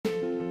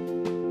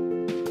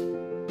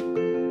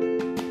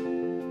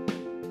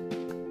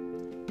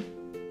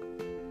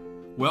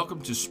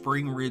Welcome to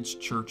Spring Ridge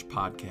Church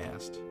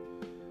Podcast.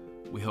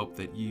 We hope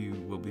that you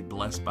will be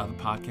blessed by the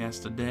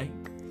podcast today.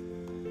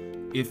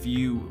 If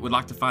you would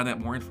like to find out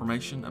more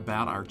information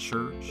about our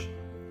church,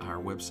 our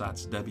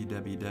website's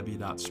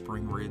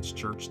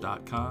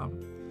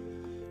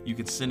www.springridgechurch.com. You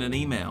can send an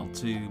email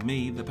to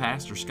me, the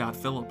pastor, Scott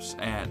Phillips,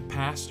 at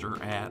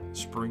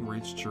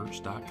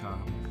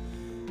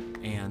pastor@springridgechurch.com.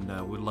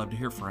 And we'd love to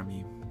hear from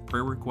you.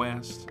 Prayer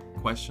requests,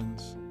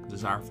 questions,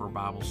 desire for a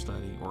Bible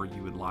study, or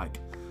you would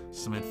like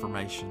some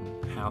information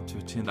how to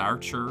attend our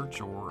church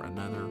or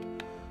another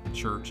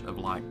church of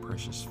like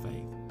precious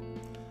faith.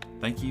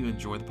 Thank you.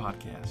 Enjoy the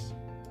podcast.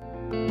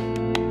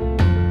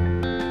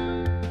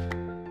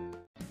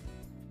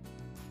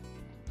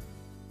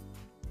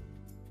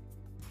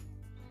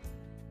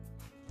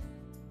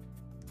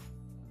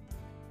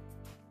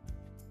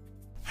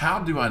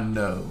 How do I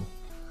know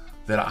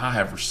that I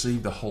have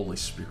received the Holy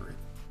Spirit?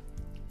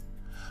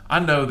 I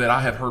know that I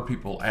have heard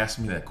people ask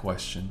me that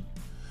question,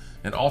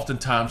 and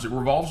oftentimes it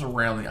revolves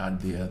around the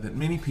idea that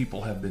many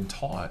people have been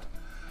taught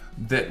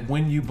that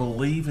when you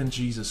believe in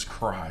Jesus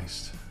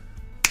Christ,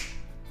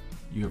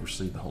 you have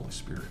received the Holy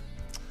Spirit.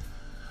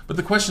 But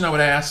the question I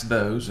would ask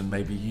those, and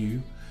maybe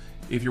you,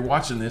 if you're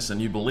watching this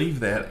and you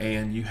believe that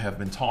and you have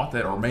been taught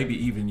that, or maybe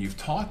even you've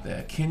taught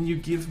that, can you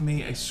give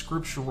me a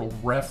scriptural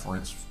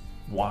reference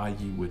why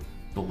you would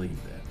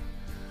believe that?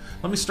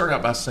 Let me start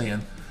out by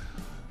saying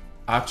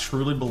I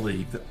truly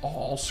believe that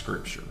all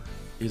Scripture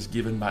is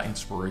given by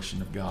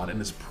inspiration of God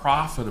and is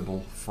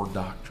profitable for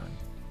doctrine.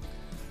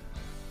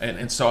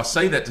 And so I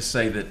say that to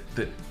say that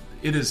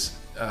it is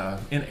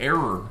in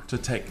error to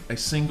take a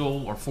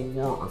single or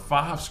 4 or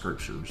 5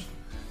 Scriptures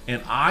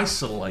and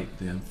isolate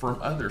them from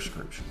other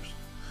Scriptures.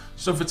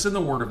 So if it's in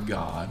the Word of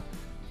God,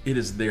 it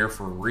is there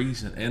for a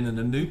reason. And in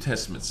the New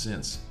Testament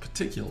sense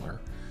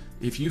particular,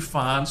 if you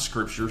find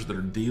Scriptures that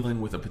are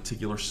dealing with a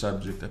particular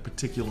subject, a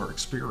particular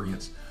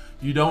experience,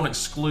 you don't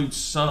exclude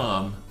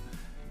some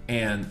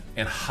and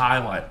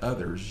highlight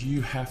others.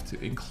 You have to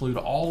include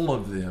all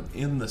of them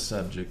in the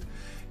subject.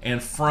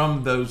 And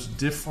from those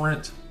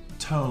different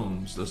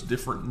tones, those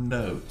different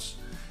notes,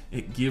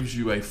 it gives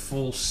you a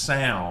full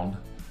sound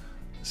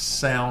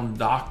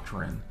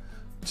doctrine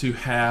to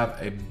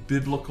have a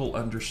biblical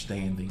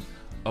understanding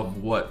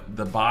of what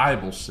the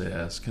Bible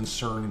says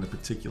concerning the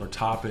particular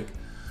topic,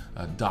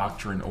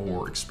 doctrine,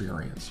 or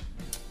experience.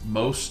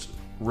 Most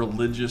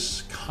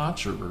religious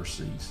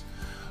controversies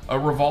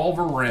revolve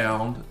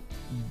around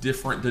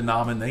different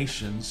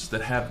denominations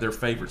that have their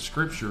favorite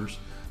scriptures.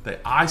 They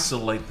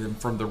isolate them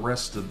from the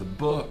rest of the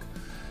book,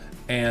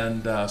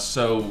 and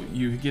so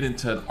you get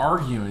into an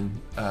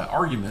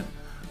argument,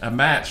 a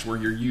match where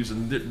you're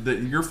using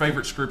your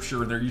favorite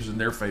scripture and they're using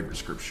their favorite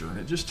scripture, and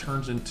it just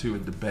turns into a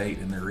debate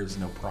and there is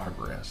no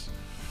progress.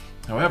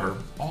 However,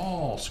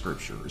 all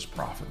Scripture is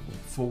profitable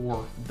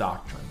for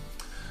doctrine.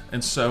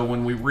 And so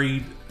when we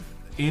read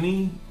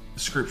any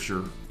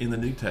Scripture in the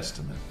New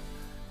Testament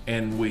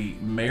and we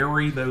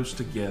marry those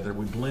together,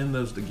 we blend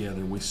those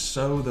together, we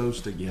sew those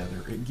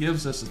together, it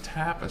gives us a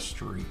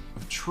tapestry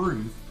of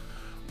truth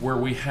where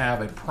we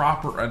have a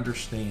proper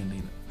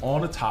understanding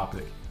on a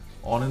topic,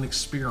 on an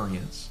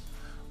experience,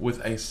 with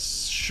a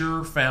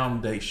sure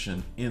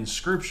foundation in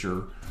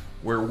Scripture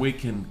where we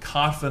can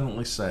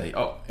confidently say,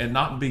 and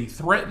not be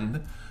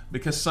threatened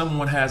because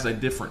someone has a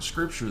different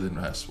Scripture than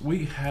us.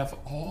 We have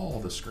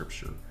all the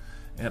Scripture,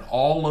 and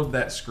all of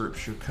that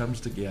Scripture comes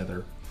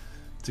together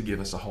to give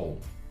us a whole.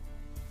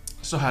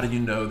 So how do you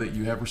know that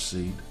you have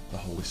received the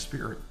Holy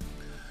Spirit?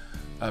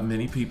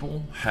 Many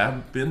people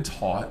have been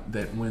taught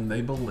that when they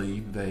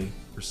believe, they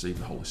receive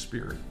the Holy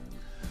Spirit.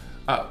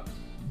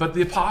 But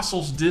the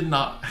apostles did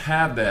not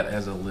have that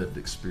as a lived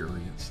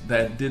experience.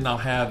 They did not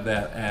have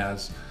that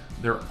as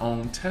their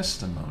own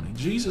testimony.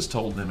 Jesus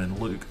told them in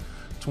Luke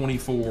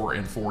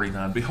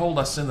 24:49, "Behold,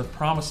 I send the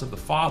promise of the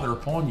Father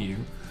upon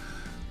you,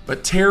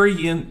 but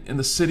tarry in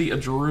the city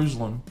of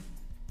Jerusalem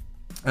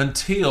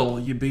until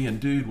you be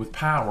endued with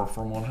power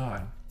from on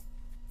high."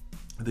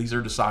 These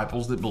are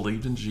disciples that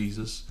believed in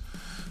Jesus.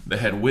 They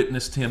had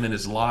witnessed him in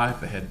his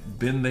life. They had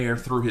been there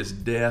through his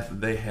death.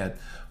 They had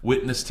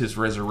witnessed his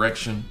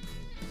resurrection.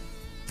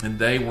 And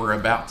they were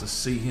about to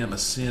see him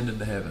ascend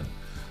into heaven.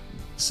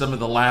 Some of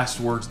the last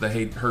words they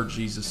had heard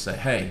Jesus say,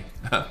 "Hey,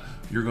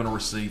 you're going to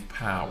receive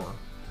power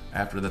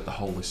after that the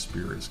Holy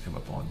Spirit has come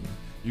upon you.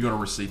 You're going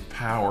to receive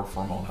power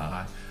from on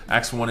high."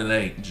 Acts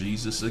 1:8,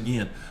 Jesus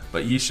again,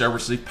 "But ye shall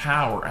receive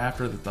power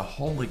after that the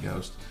Holy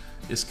Ghost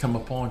is come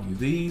upon you."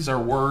 These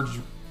are words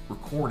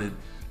recorded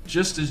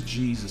just as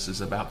Jesus is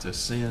about to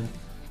ascend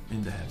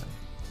into heaven.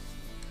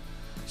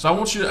 So I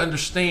want you to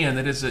understand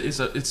that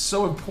it's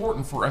so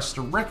important for us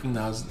to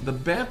recognize that the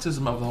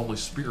baptism of the Holy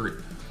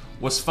Spirit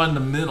was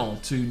fundamental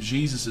to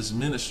Jesus'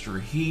 ministry.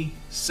 He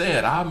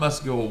said, "I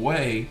must go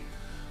away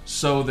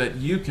so that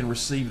you can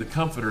receive the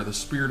Comforter, the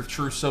Spirit of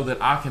truth, so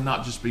that I can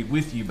not just be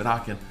with you, but I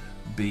can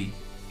be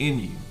in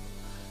you."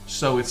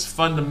 So it's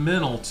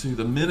fundamental to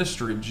the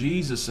ministry of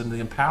Jesus and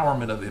the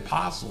empowerment of the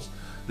apostles,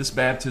 this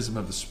baptism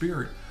of the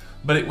Spirit.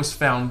 But it was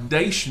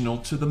foundational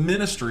to the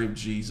ministry of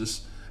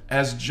Jesus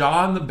as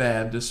John the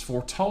Baptist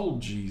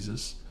foretold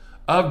Jesus,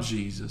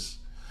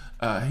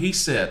 he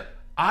said,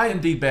 I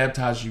indeed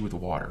baptize you with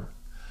water,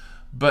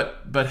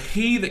 but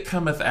he that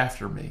cometh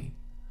after me,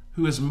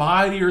 who is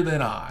mightier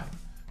than I,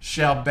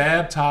 shall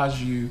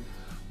baptize you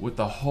with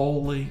the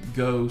Holy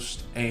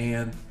Ghost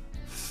and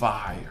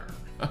fire.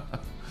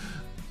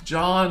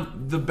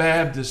 John the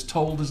Baptist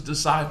told his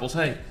disciples,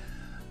 hey,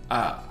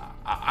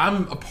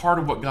 I'm a part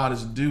of what God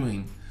is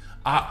doing.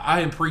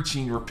 I am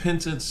preaching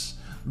repentance,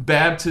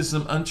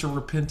 baptism unto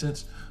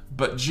repentance,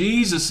 but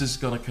Jesus is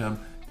going to come.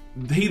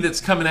 He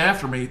that's coming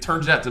after me,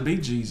 turns out to be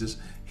Jesus.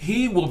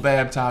 He will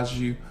baptize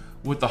you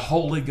with the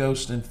Holy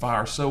Ghost and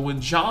fire. So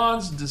when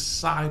John's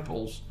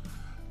disciples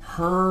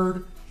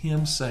heard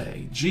him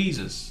say,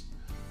 Jesus,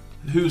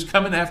 who's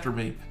coming after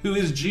me, who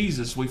is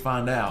Jesus, we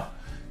find out,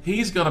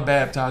 he's going to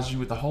baptize you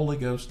with the Holy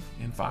Ghost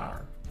and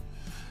fire.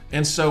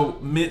 And so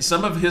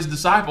some of his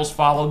disciples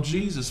followed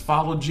Jesus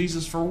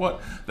for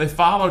what? They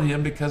followed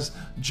him because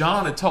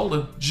John had told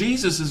them,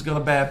 Jesus is going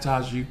to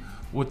baptize you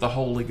with the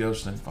Holy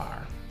Ghost and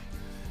fire.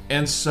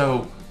 And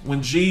so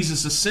when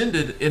Jesus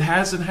ascended, it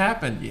hasn't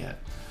happened yet.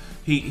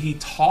 He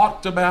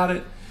talked about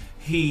it.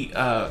 He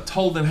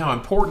told them how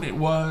important it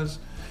was.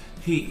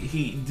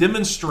 He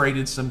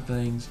demonstrated some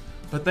things,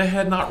 but they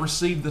had not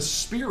received the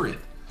Spirit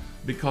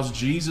because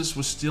Jesus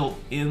was still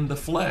in the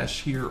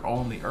flesh here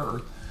on the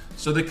earth.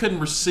 So they couldn't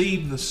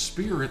receive the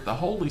Spirit, the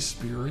Holy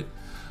Spirit,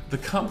 the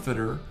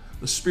Comforter,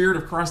 the Spirit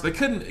of Christ. They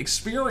couldn't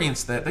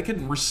experience that. They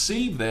couldn't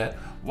receive that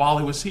while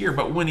he was here.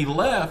 But when he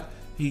left,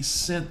 he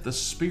sent the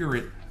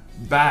Spirit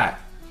back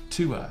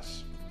to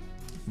us.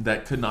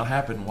 That could not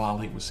happen while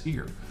he was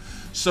here.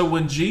 So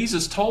when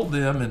Jesus told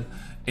them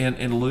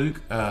in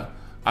Luke,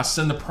 I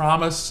send the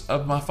promise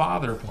of my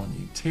Father upon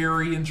you.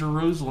 Tarry in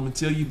Jerusalem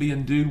until you be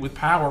endued with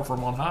power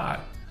from on high.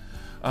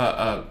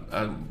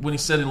 When he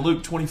said in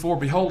Luke 24,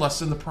 behold, I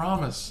send the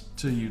promise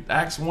to you.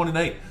 Acts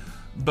 1:8,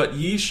 but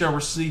ye shall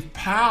receive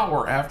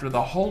power after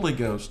the Holy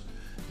Ghost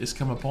is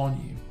come upon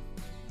you.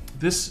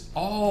 This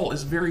all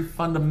is very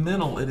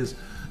fundamental. It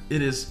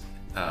is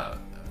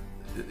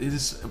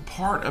a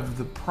part of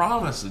the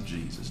promise of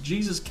Jesus.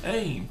 Jesus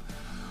came,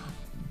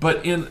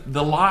 but in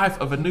the life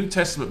of a New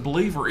Testament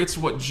believer, it's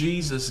what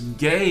Jesus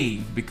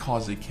gave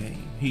because he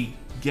came. He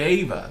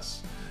gave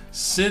us,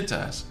 sent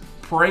us,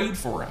 prayed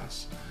for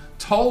us,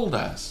 told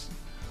us,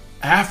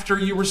 after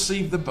you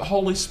receive the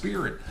Holy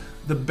Spirit,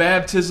 the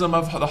baptism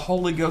of the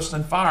Holy Ghost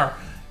and fire,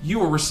 you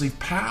will receive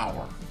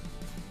power.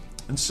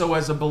 And so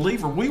as a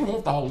believer, we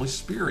want the Holy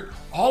Spirit.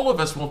 All of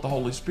us want the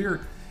Holy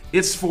Spirit.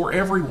 It's for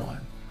everyone.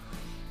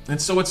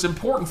 And so it's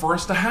important for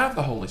us to have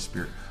the Holy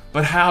Spirit.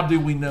 But how do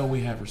we know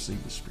we have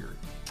received the Spirit?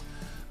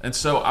 And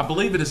so I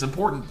believe it is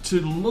important to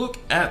look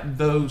at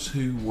those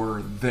who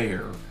were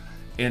there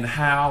and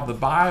how the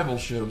Bible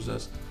shows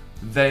us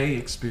they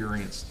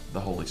experienced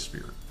the Holy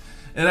Spirit.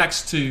 In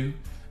Acts 2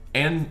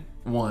 and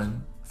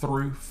 1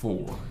 through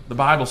 4, the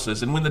Bible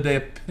says, and when the day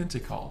of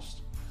Pentecost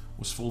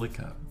was fully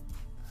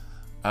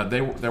come,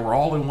 they were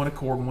all in one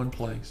accord in one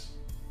place.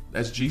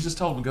 As Jesus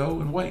told them, go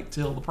and wait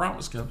till the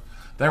promise comes.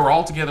 They were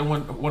all together in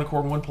one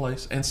accord in one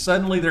place. And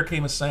suddenly there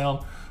came a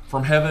sound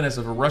from heaven as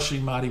of a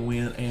rushing mighty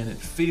wind, and it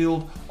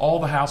filled all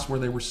the house where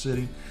they were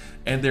sitting.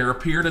 And there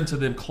appeared unto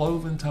them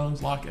cloven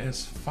tongues like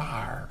as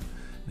fire,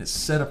 and it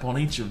set upon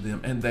each of them.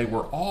 And they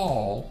were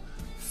all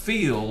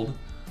filled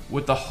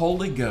with the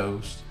Holy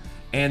Ghost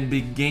and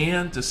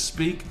began to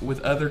speak with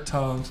other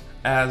tongues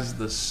as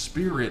the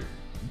Spirit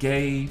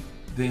gave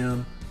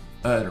them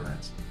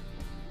utterance.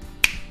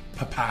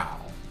 Pa-pow.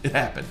 It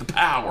happened. The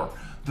power,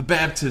 the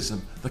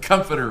baptism, the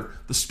Comforter,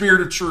 the Spirit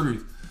of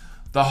truth,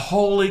 the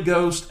Holy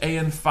Ghost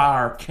and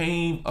fire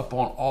came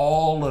upon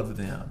all of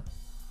them.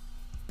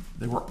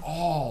 They were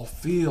all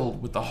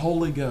filled with the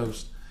Holy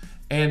Ghost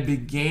and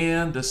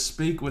began to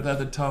speak with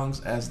other tongues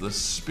as the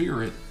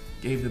Spirit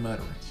gave them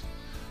utterance.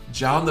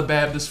 John the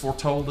Baptist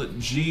foretold it.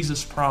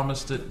 Jesus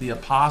promised it. The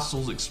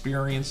apostles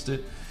experienced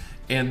it.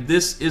 And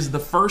this is the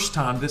first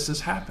time this has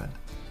happened.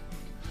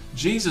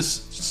 Jesus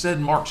said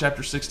in Mark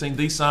chapter 16,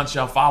 these signs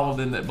shall follow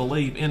them that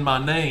believe in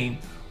my name.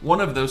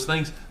 One of those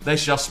things, they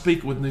shall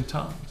speak with new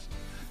tongues.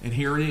 And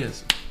here it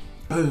is.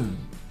 Boom.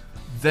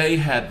 They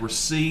had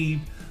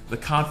received the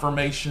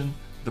confirmation,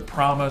 the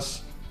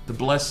promise, the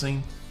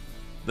blessing,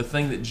 the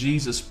thing that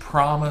Jesus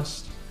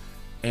promised.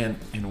 And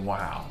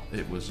wow,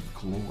 it was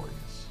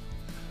glorious.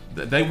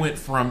 They went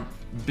from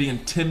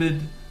being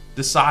timid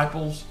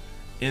disciples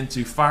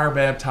into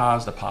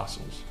fire-baptized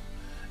apostles.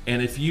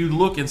 And if you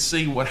look and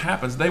see what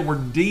happens, they were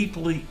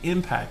deeply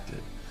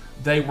impacted.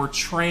 They were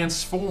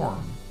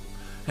transformed.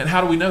 And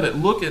how do we know that?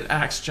 Look at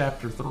Acts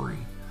chapter 3.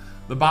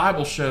 The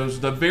Bible shows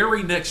the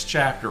very next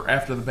chapter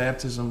after the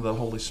baptism of the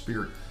Holy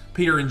Spirit,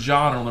 Peter and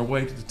John are on their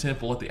way to the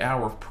temple at the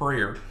hour of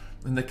prayer,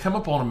 and they come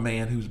upon a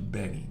man who's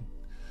begging.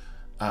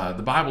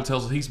 The Bible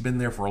tells us he's been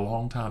there for a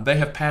long time. They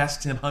have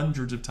passed him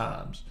hundreds of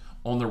times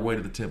on their way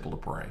to the temple to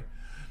pray.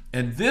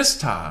 And this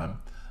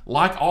time,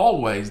 like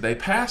always, they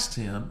passed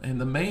him, and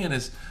the man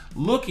is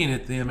looking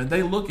at them, and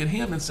they look at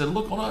him and said,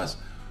 look on us.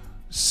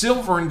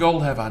 Silver and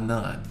gold have I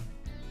none,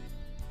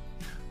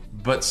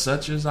 But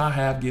such as I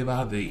have give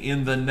I thee.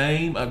 In the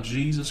name of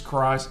Jesus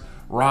Christ,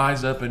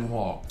 rise up and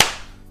walk.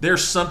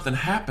 There's something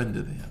happened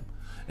to them.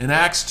 In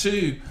Acts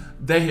 2,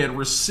 they had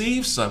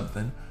received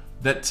something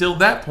that till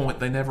that point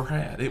they never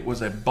had. It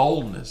was a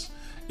boldness.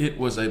 It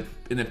was an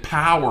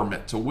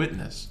empowerment to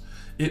witness.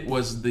 It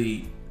was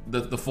the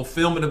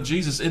fulfillment of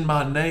Jesus. In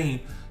my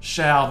name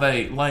shall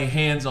they lay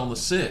hands on the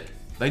sick.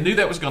 They knew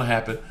that was going to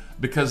happen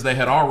because they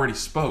had already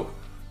spoke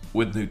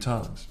with new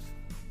tongues.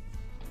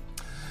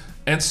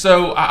 And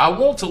so I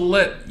want to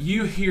let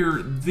you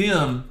hear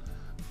them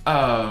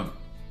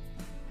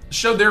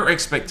show their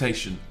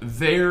expectation,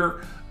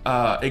 their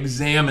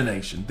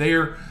examination,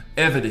 their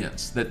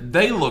evidence that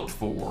they looked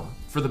for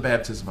the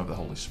baptism of the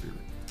Holy Spirit.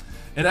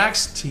 In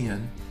Acts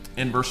 10,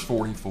 in verse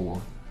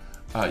 44,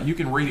 you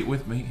can read it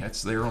with me.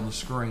 It's there on the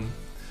screen.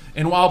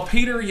 And while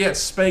Peter yet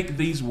spake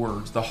these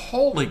words, the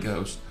Holy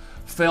Ghost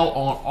fell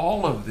on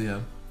all of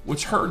them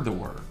which heard the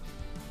word.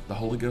 The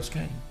Holy Ghost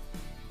came.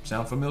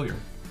 Sound familiar?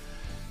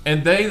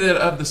 And they that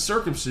of the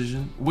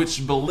circumcision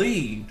which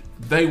believed,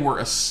 they were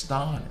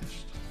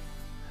astonished,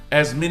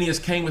 as many as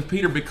came with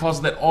Peter,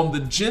 because that on the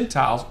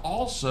Gentiles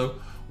also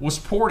was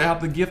poured out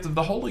the gift of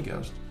the Holy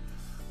Ghost.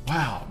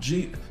 Wow,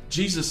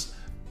 Jesus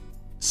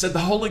said the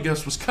Holy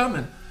Ghost was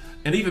coming.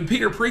 And even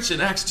Peter preached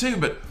in Acts 2,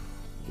 but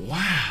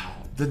wow,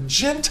 the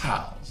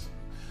Gentiles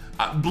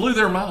blew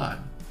their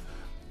mind.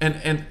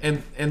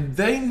 And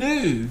they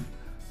knew,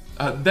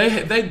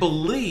 they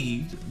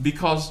believed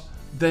because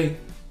they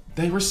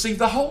received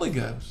the Holy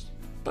Ghost.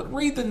 But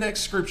read the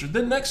next scripture.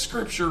 The next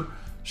scripture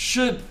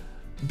should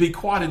be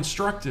quite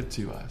instructive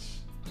to us.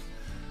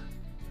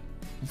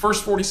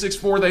 Verse 46,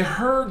 for they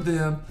heard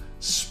them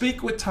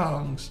speak with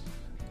tongues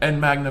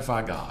and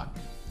magnify God.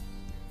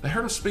 They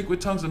heard them speak with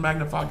tongues and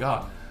magnify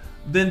God.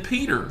 Then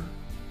Peter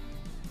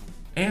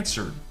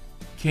answered,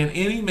 can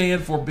any man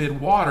forbid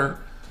water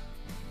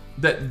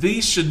that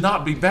these should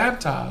not be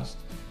baptized,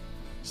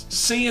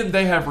 seeing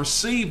they have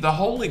received the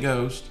Holy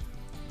Ghost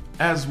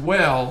as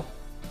well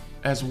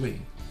as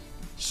we?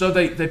 So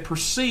they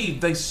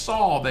perceived, they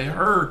saw, they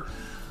heard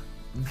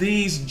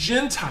these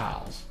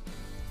Gentiles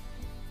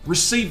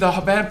receive the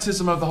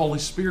baptism of the Holy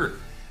Spirit.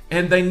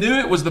 And they knew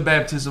it was the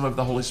baptism of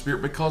the Holy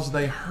Spirit because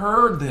they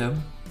heard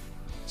them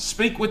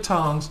speak with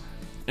tongues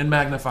and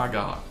magnify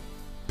God.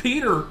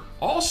 Peter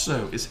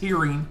also is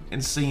hearing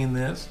and seeing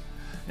this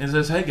and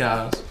says, hey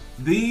guys,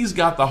 these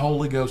got the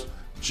Holy Ghost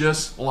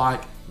just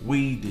like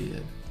we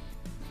did.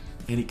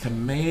 And he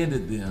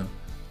commanded them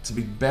to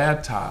be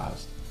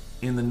baptized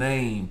in the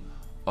name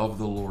of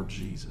the Lord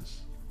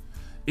Jesus.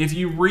 If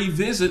you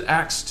revisit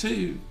Acts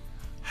 2,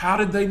 how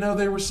did they know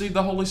they received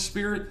the Holy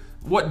Spirit?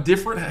 What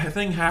different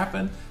thing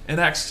happened in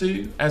Acts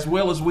 2 as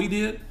well as we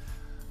did?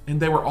 And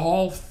they were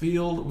all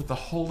filled with the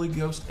Holy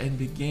Ghost and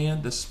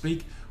began to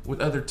speak with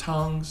other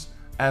tongues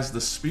as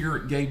the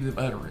Spirit gave them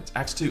utterance.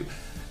 Acts 2,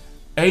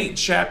 8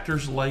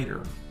 chapters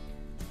later,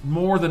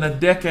 more than a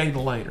decade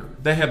later,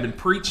 they have been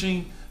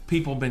preaching,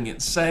 people have been getting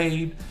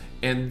saved,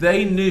 and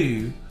they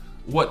knew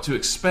what to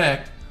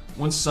expect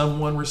when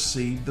someone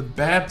received the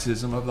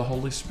baptism of the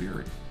Holy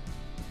Spirit.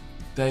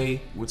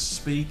 They would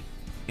speak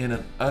in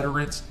an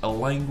utterance, a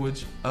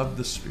language of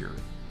the Spirit,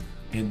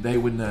 and they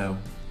would know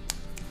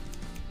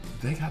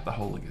they got the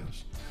Holy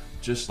Ghost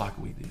just like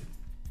we did.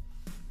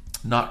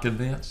 Not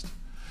convinced?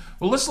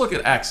 Well, let's look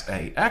at Acts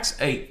 8. Acts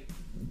 8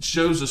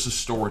 shows us a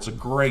story. It's a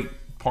great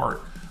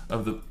part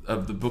of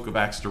the book of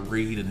Acts to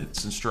read, and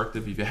it's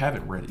instructive. If you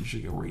haven't read it, you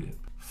should go read it.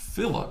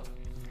 Philip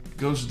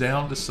goes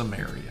down to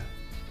Samaria,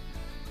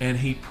 and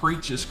he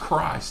preaches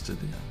Christ to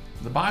them.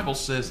 The Bible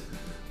says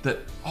that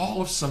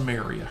all of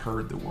Samaria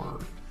heard the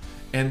word,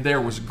 and there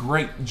was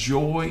great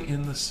joy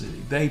in the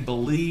city. They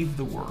believed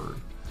the word.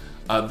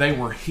 They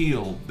were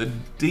healed. The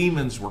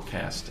demons were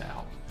cast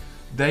out.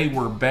 They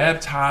were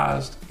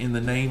baptized in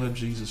the name of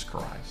Jesus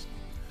Christ.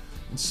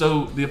 And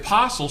so the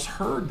apostles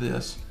heard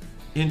this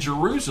in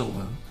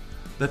Jerusalem,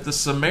 that the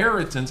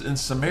Samaritans in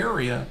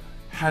Samaria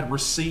had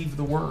received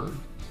the word.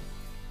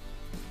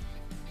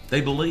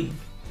 They believed.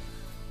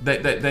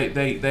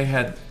 They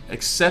had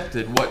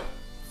accepted what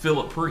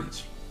Philip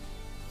preached.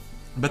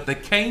 But they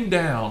came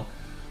down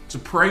to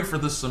pray for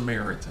the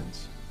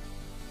Samaritans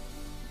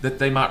that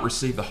they might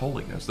receive the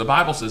Holy Ghost. The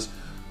Bible says,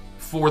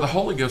 for the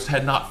Holy Ghost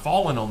had not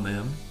fallen on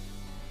them,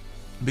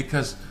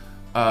 because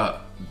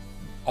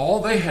all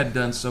they had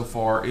done so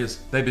far is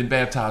they've been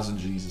baptized in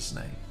Jesus'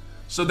 name.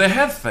 So they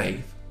had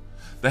faith,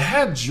 they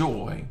had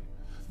joy,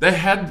 they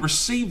had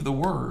received the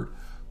word,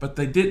 but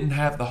they didn't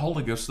have the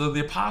Holy Ghost. So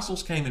the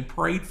apostles came and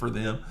prayed for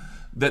them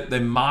that they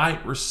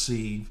might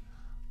receive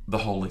the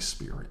Holy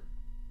Spirit.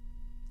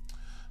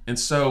 And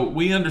so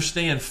we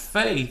understand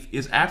faith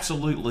is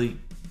absolutely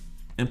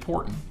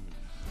important.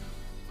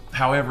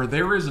 However,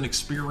 there is an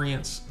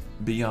experience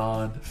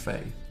beyond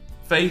faith.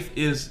 Faith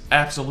is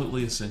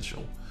absolutely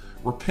essential.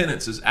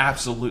 Repentance is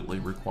absolutely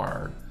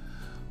required.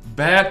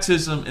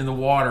 Baptism in the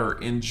water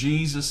in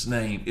Jesus'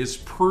 name is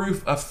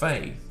proof of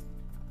faith.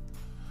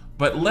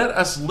 But let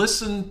us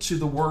listen to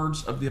the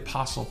words of the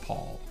Apostle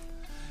Paul.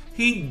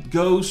 He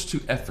goes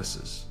to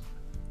Ephesus,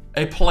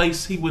 a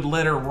place he would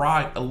let her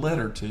write a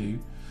letter to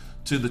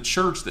the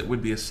church that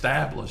would be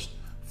established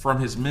from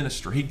his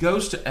ministry. He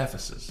goes to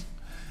Ephesus.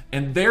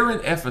 And there in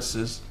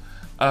Ephesus,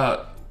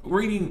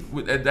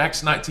 reading at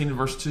Acts 19 and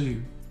verse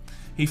 2,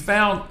 he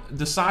found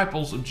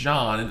disciples of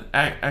John in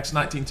Acts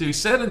 19:2. He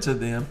said unto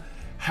them,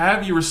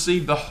 have you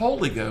received the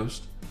Holy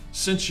Ghost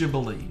since you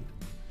believed?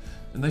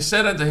 And they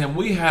said unto him,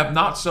 we have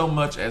not so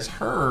much as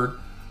heard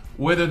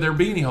whether there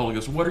be any Holy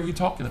Ghost. What are you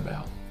talking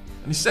about?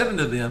 And he said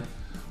unto them,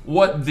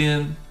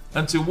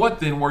 unto what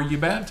then were you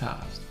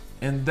baptized?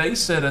 And they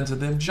said unto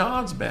them,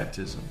 John's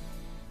baptism.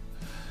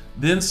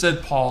 Then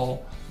said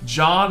Paul,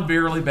 John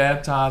verily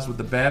baptized with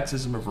the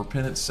baptism of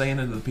repentance, saying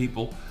unto the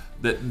people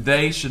that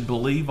they should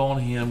believe on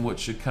him which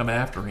should come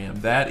after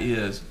him, that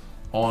is,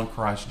 on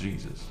Christ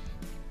Jesus.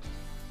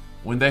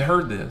 When they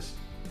heard this,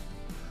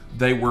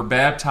 they were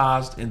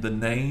baptized in the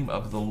name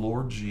of the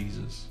Lord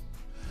Jesus.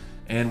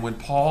 And when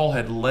Paul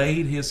had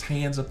laid his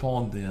hands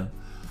upon them,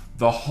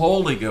 the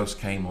Holy Ghost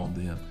came on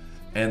them,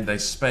 and they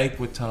spake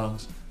with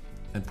tongues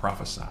and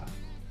prophesied.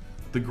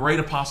 The great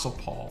apostle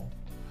Paul,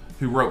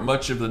 who wrote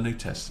much of the New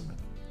Testament,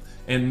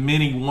 and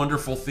many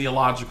wonderful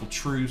theological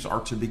truths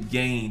are to be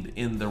gained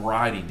in the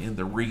writing, in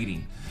the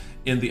reading,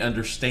 in the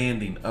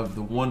understanding of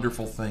the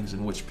wonderful things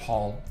in which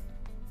Paul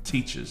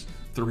teaches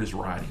through his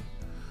writing.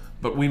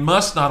 But we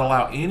must not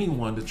allow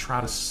anyone to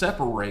try to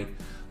separate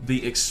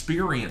the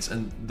experience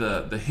and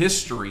the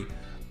history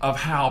of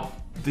how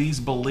these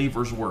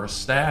believers were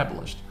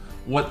established,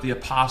 what the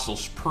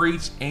apostles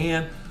preached,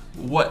 and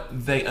what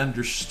they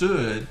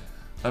understood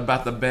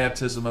about the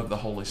baptism of the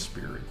Holy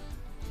Spirit.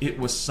 It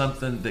was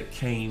something that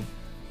came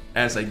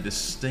as a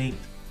distinct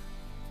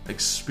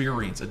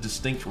experience, a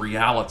distinct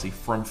reality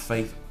from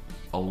faith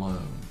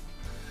alone.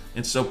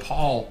 And so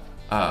Paul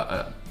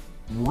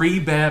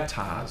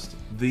rebaptized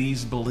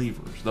these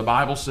believers. The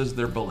Bible says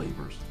they're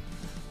believers.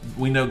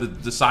 We know the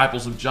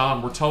disciples of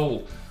John were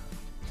told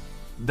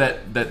that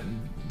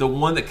the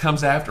one that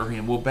comes after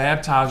him will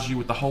baptize you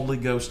with the Holy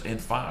Ghost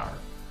and fire.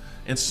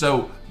 And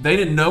so they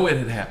didn't know it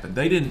had happened.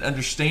 They didn't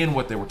understand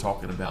what they were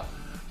talking about.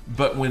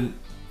 But when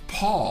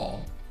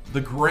Paul,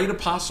 the great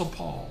apostle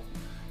Paul,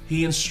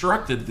 he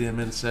instructed them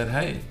and said,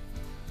 hey,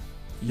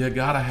 you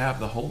got to have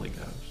the Holy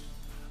Ghost.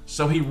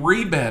 So he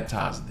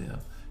rebaptized them.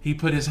 He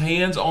put his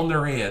hands on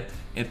their head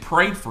and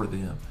prayed for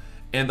them.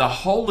 And the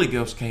Holy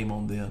Ghost came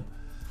on them.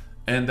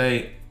 And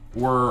they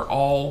were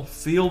all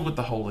filled with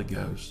the Holy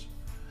Ghost.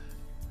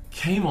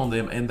 Came on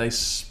them, and they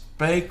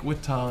spake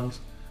with tongues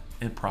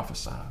and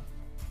prophesied.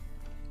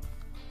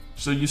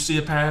 So you see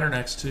a pattern,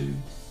 Acts 2,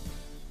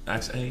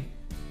 Acts 8,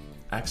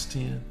 Acts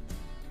 10,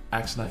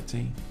 Acts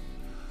 19.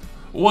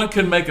 One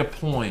can make a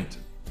point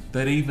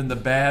that even the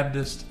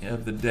Baptists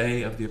of the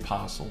day of the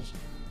apostles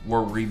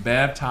were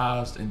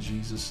rebaptized in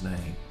Jesus'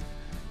 name,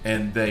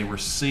 and they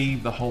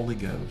received the Holy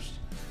Ghost,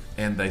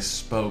 and they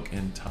spoke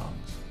in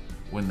tongues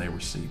when they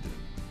received it.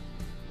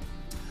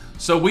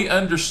 So we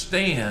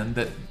understand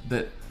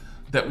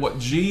that what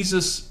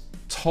Jesus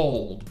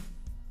told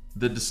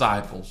the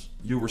disciples,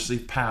 you'll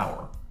receive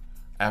power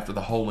after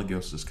the Holy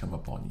Ghost has come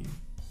upon you.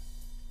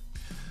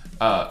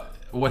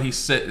 What he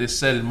said is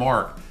said in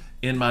Mark,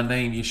 in my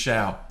name you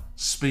shall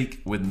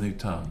speak with new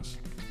tongues.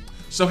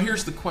 So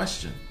here's the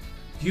question.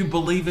 You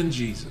believe in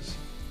Jesus.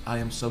 I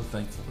am so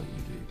thankful that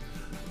you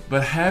do.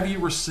 But have you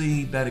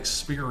received that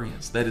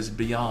experience that is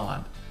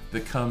beyond,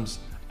 that comes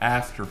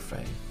after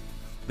faith?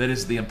 That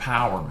is the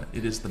empowerment.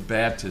 It is the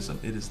baptism.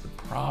 It is the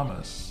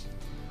promise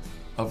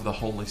of the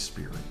Holy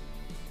Spirit.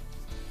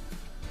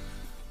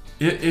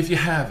 If you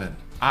haven't,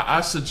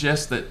 I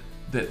suggest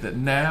that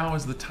now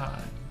is the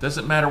time.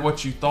 Doesn't matter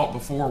what you thought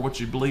before, what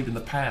you believed in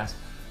the past.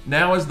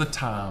 Now is the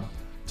time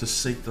to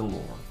seek the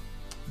Lord.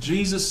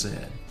 Jesus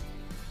said,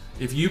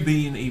 if you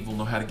being evil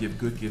know how to give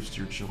good gifts to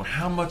your children,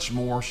 how much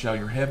more shall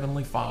your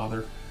heavenly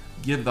Father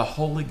give the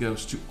Holy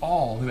Ghost to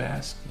all who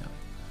ask him?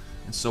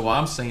 And so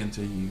I'm saying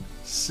to you,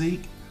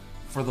 seek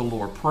for the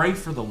Lord. Pray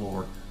for the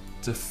Lord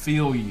to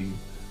fill you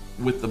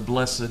with the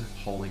blessed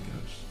Holy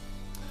Ghost.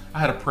 I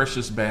had a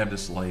precious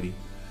Baptist lady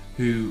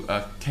who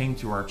came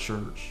to our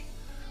church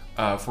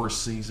for a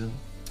season.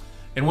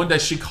 And one day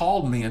she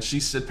called me and she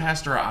said,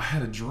 Pastor, I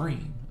had a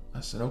dream.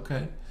 I said,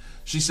 okay.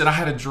 She said, I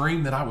had a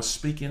dream that I was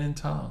speaking in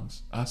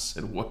tongues. I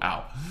said,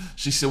 wow.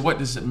 She said, what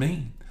does it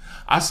mean?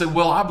 I said,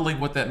 well, I believe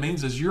what that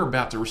means is you're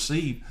about to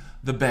receive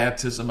the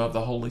baptism of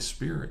the Holy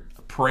Spirit.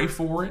 Pray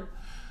for it.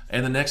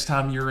 And the next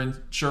time you're in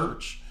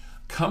church,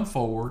 come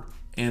forward.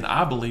 And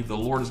I believe the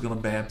Lord is going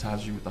to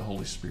baptize you with the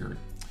Holy Spirit.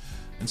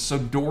 And so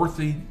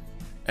Dorothy,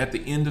 at the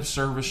end of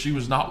service, she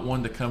was not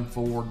one to come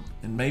forward.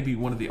 And maybe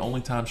one of the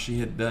only times she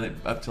had done it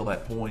up till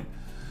that point.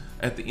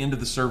 At the end of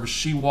the service,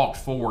 she walked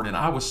forward, and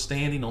I was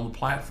standing on the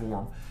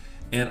platform,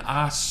 and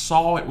I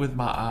saw it with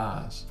my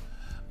eyes.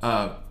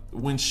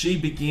 When she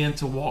began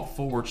to walk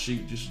forward, she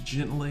just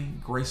gently,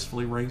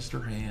 gracefully raised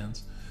her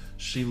hands.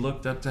 She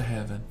looked up to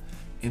heaven,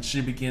 and she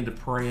began to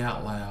pray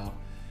out loud.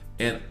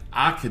 And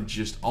I could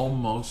just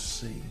almost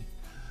see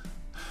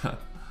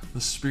the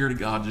Spirit of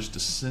God just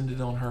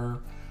descended on her,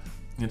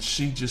 and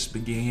she just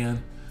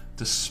began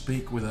to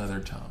speak with other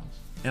tongues.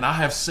 And I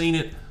have seen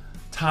it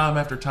time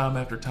after time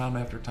after time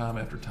after time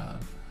after time.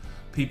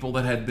 People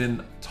that had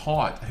been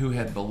taught, who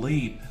had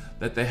believed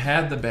that they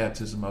had the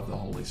baptism of the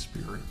Holy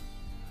Spirit,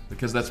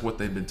 because that's what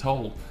they've been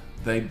told.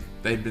 They've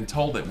been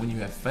told that when you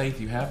have faith,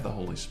 you have the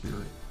Holy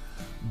Spirit.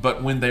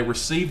 But when they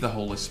received the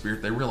Holy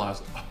Spirit, they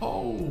realized,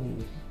 oh,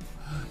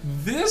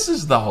 this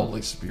is the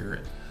Holy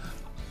Spirit.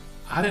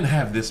 I didn't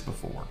have this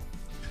before.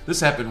 This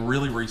happened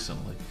really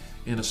recently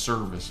in a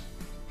service.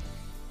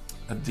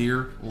 A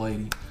dear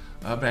lady,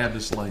 a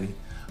Baptist lady,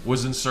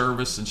 was in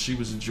service, and she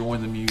was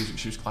enjoying the music.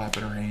 She was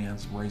clapping her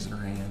hands, raising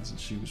her hands, and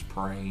she was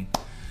praying.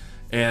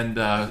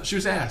 And she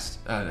was asked,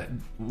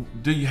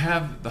 do you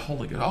have the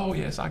Holy Ghost? Oh,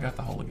 yes, I got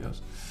the Holy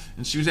Ghost.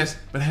 And she was asked,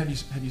 but have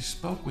you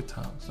spoke with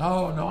tongues?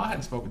 Oh, no, I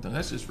hadn't spoken with tongues.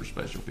 That's just for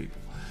special people.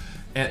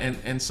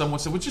 And someone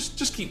said, well,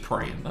 just keep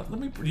praying.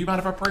 Do you mind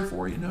if I pray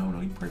for you? No,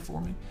 you pray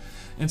for me.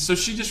 And so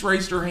she just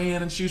raised her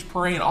hand, and she was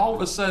praying. All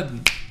of a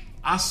sudden,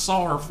 I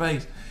saw her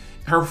face.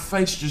 Her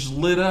face just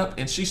lit up,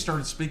 and she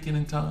started speaking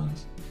in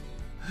tongues.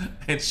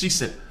 And she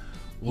said,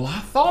 well, I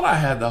thought I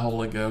had the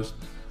Holy Ghost,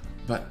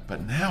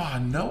 but now I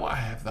know I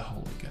have the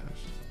Holy Ghost.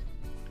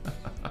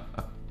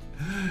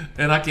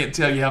 And I can't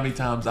tell you how many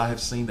times I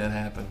have seen that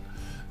happen.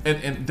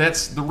 And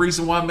that's the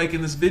reason why I'm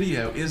making this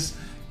video, is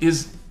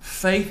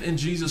faith in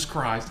Jesus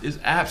Christ is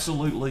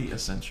absolutely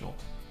essential.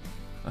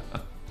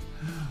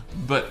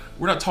 But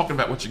we're not talking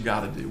about what you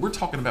got to do. We're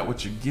talking about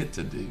what you get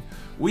to do.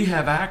 We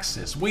have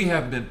access. We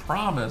have been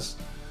promised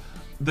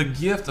the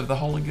gift of the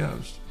Holy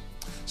Ghost.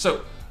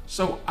 So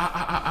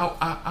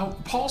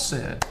Paul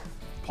said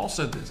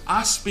this,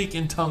 I speak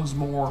in tongues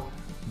more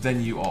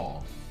than you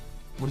all.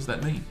 What does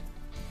that mean?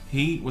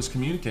 He was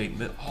communicating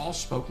that all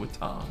spoke with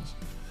tongues.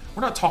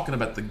 We're not talking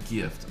about the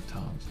gift of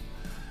tongues.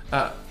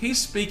 He's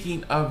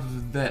speaking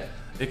of that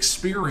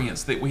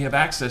experience that we have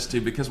access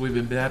to because we've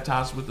been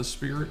baptized with the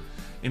Spirit.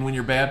 And when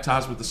you're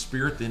baptized with the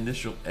Spirit, the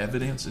initial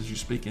evidence is you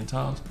speak in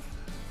tongues.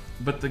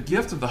 But the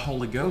gift of the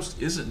Holy Ghost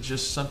isn't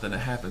just something that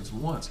happens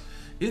once.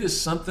 It is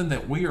something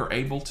that we are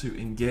able to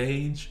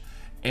engage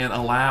and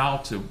allow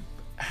to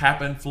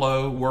happen,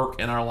 flow, work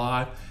in our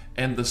life.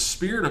 And the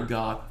Spirit of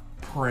God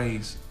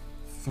prays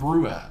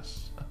through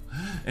us.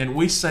 And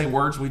we say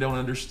words we don't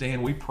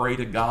understand. We pray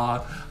to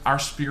God. Our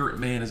spirit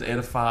man is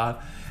edified.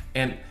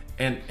 And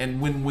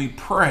when we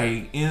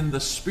pray in the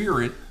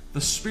Spirit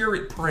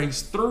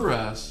prays through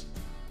us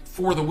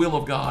for the will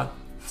of God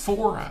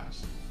for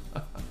us.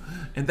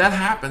 And that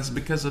happens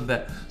because of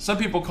that. Some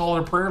people call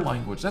it a prayer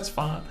language. That's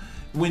fine.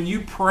 When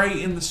you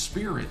pray in the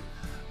Spirit,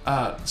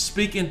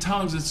 speak in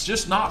tongues, it's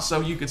just not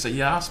so you can say,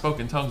 yeah, I spoke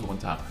in tongues one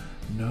time.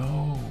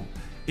 No,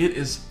 it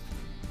is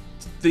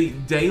the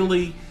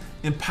daily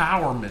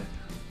empowerment,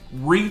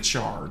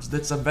 recharge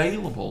that's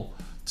available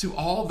to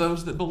all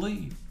those that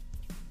believe.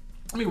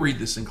 Let me read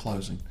this in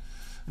closing.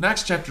 In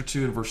Acts chapter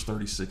 2 and verse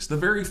 36, the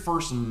very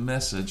first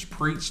message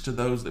preached to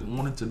those that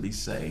wanted to be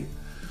saved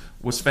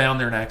was found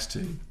there in Acts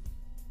 2.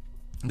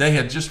 They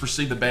had just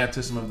received the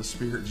baptism of the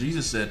Spirit.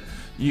 Jesus said,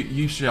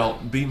 you shall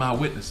be my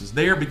witnesses.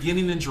 There,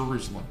 beginning in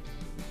Jerusalem.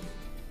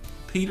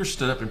 Peter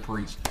stood up and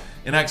preached.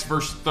 In Acts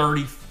verse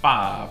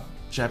 35,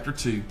 chapter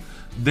 2,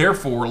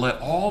 therefore let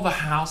all the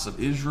house of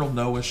Israel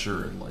know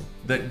assuredly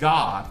that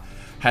God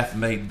hath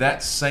made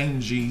that same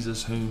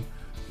Jesus whom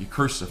you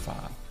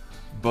crucified,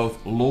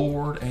 both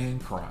Lord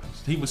and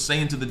Christ. He was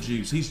saying to the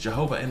Jews, he's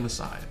Jehovah and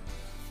Messiah.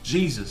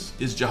 Jesus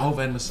is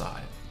Jehovah and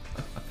Messiah.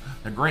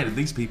 Now granted,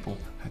 these people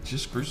had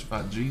just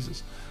crucified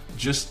Jesus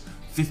just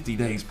 50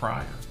 days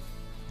prior.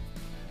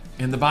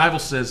 And the Bible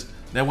says,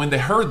 now when they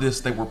heard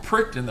this, they were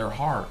pricked in their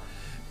heart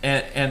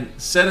and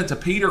said unto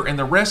Peter and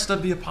the rest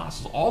of the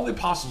apostles, all the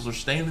apostles are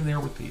standing there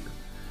with Peter.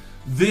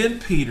 Then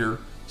Peter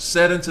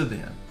said unto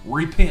them,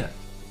 repent.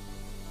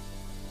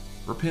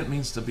 Repent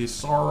means to be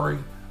sorry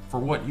for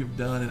what you've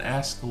done and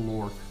ask the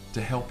Lord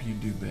to help you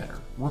do better.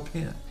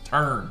 Repent.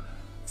 Turn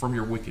from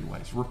your wicked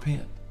ways.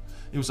 Repent.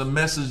 It was a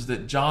message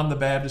that John the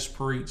Baptist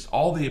preached.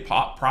 All the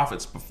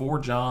prophets before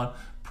John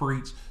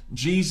preached.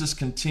 Jesus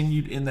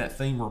continued in that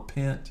theme,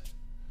 repent.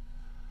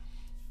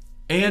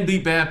 And be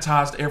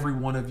baptized, every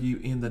one of you,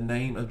 in the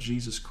name of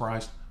Jesus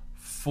Christ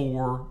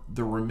for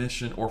the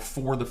remission or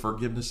for the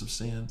forgiveness of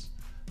sins.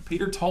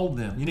 Peter told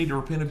them, you need to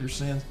repent of your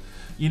sins.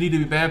 You need to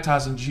be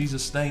baptized in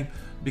Jesus' name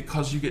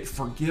because you get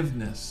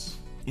forgiveness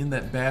in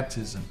that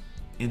baptism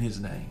in His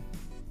name.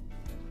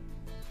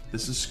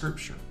 This is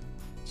Scripture.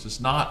 This is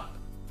not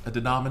a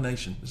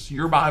denomination.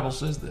 Your Bible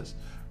says this.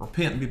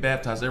 Repent and be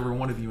baptized, every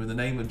one of you, in the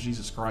name of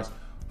Jesus Christ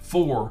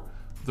for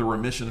the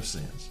remission of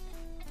sins.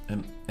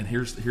 And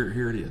here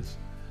it is.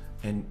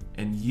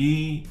 And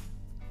ye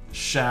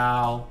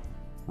shall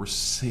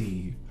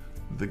receive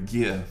the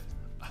gift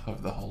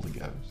of the Holy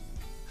Ghost.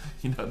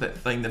 You know that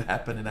thing that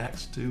happened in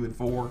Acts 2 and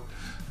 4?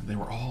 And they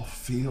were all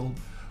filled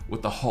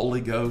with the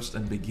Holy Ghost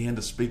and began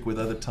to speak with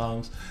other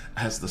tongues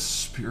as the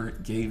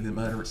Spirit gave them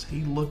utterance.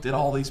 He looked at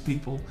all these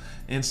people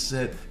and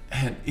said,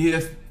 and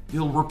if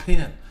you'll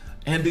repent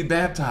and be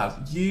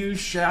baptized, you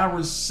shall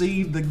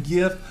receive the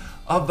gift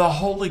of the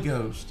Holy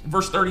Ghost. In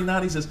verse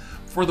 39, he says,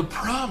 for the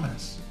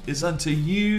promise is unto you